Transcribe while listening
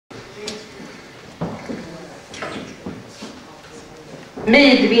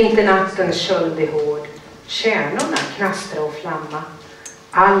Midvinternatten kölde hård, kärnorna knastra och flamma.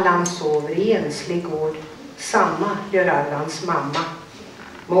 Allan sover i enslig gård, samma gör Allans mamma.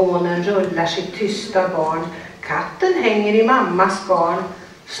 Månen rullar sitt tysta barn, katten hänger i mammas garn.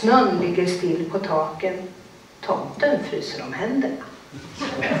 Snön ligger still på taken, tomten fryser om händerna.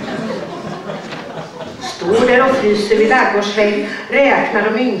 Står där och fryser vid laggårdsvägg,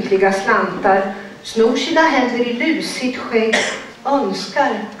 räknar de ynkliga slantar. Snor sina händer i lusigt skägg,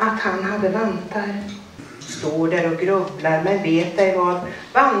 önskar att han hade vantar. Står där och grubblar men vet ej vad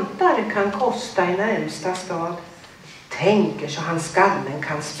vantar kan kosta i närmsta stad. Tänker så han skallen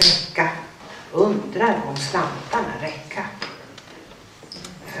kan spräcka, undrar om slantarna räcka.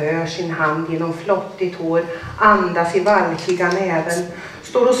 För sin hand genom flottigt hår, andas i valkiga näven.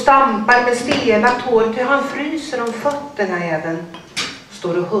 Står och stampar med stela tår till han fryser om fötterna även.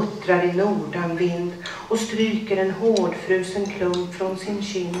 Står och huttrar i nordanvind och stryker en hårdfrusen klump från sin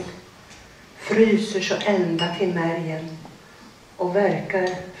kind. Fryser så ända till märgen och verkar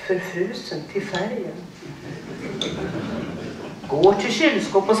förfrusen till färgen. Går till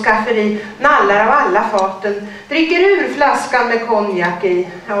kylskåp och skafferi, nallar av alla faten, dricker ur flaskan med konjak i,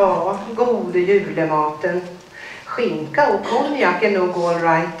 ja, gode julematen. Skinka och konjak är nog all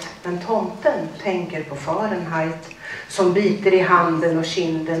right, men tomten tänker på Fahrenheit som biter i handen och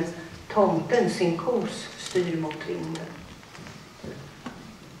kinden. Tomten sin kos styr mot vinden.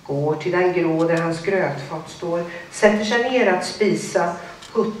 Går till den grå där hans grötfat står, sätter sig ner att spisa,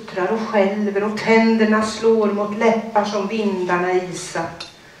 huttrar och skälver och tänderna slår mot läppar som vindarna isat.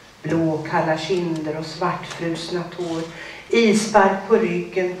 Blåkalla kinder och svartfrusna tår, isbark på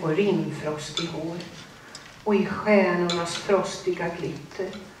ryggen och rimfrost i hår. Och i stjärnornas frostiga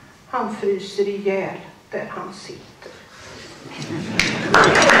glitter, han fryser ihjäl där han sitter.